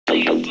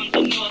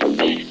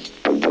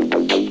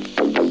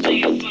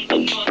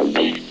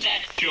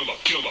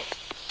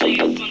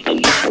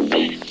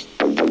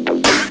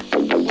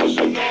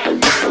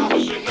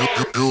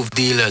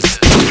dealers.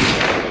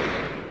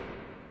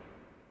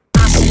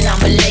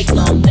 Assalamu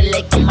alaikum,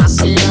 alaikum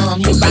assalam.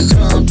 Here I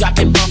come,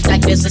 dropping bombs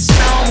like there's a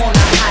storm on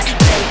a hot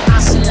day.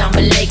 Assalamu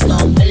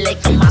alaikum,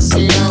 alaikum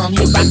assalam.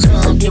 Here I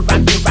come, here I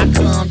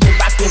come, here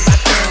I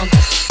come.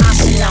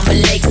 Assalamu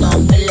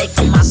alaikum,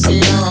 alaikum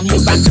assalam.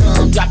 Here I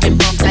come, dropping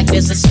bombs like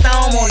there's a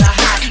storm on a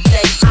hot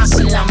day.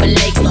 Assalamu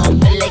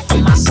alaikum,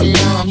 alaikum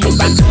assalam. Here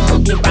I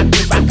come, here I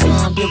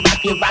come,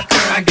 here I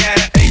come. I got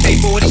an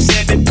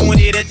AK-47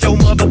 pointed at your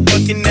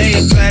motherfucking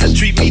ass. Try to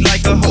treat me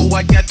like a hoe,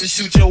 I got to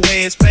shoot your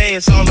ass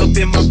fast. All up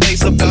in my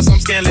face about some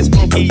scandalous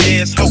funky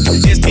ass hoe.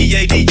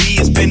 SPADE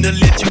is finna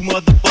let you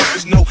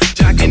motherfuckers know.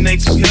 Jockin'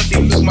 ain't too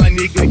healthy, look my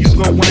nigga, you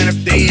gon' wind up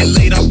dead.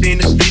 Laid off in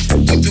the bitch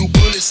with 2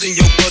 bullets in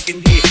your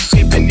fucking head.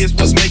 Pimpin' this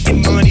was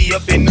making money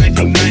up in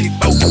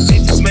 1994.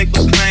 Bitches make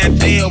a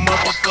clientele,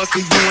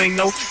 motherfucker, you ain't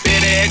know.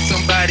 Better ask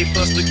somebody,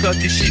 buster, cut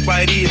this shit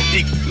right here,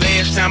 dick.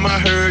 Last time I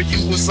heard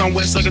you was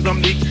somewhere suckin'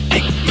 them dick.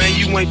 Man,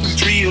 you ain't too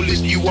drill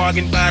if you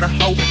walking by the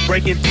hoe.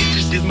 Breaking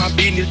bitches is my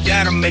business,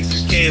 gotta make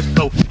some cash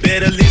flow.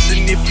 Better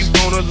listen if you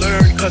wanna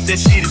learn, cause that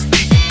shit is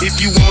deep.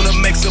 If you wanna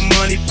make some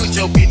money, put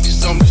your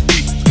bitches on the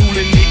street.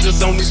 Schooling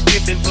niggas on this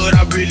pimpin', but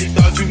I really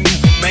thought you knew.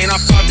 Man, I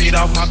pop it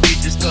off my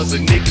bitches cause a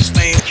nigga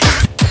stand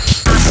true.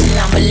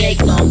 Assalamu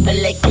alaikum,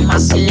 alaikum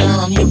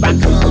assalam. Here I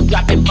come,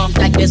 dropping bombs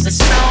like there's a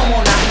storm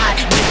on a hot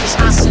day.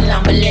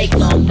 Assalamu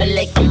alaikum,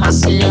 alaikum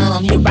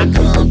assalam. Here I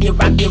come, here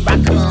I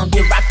come, here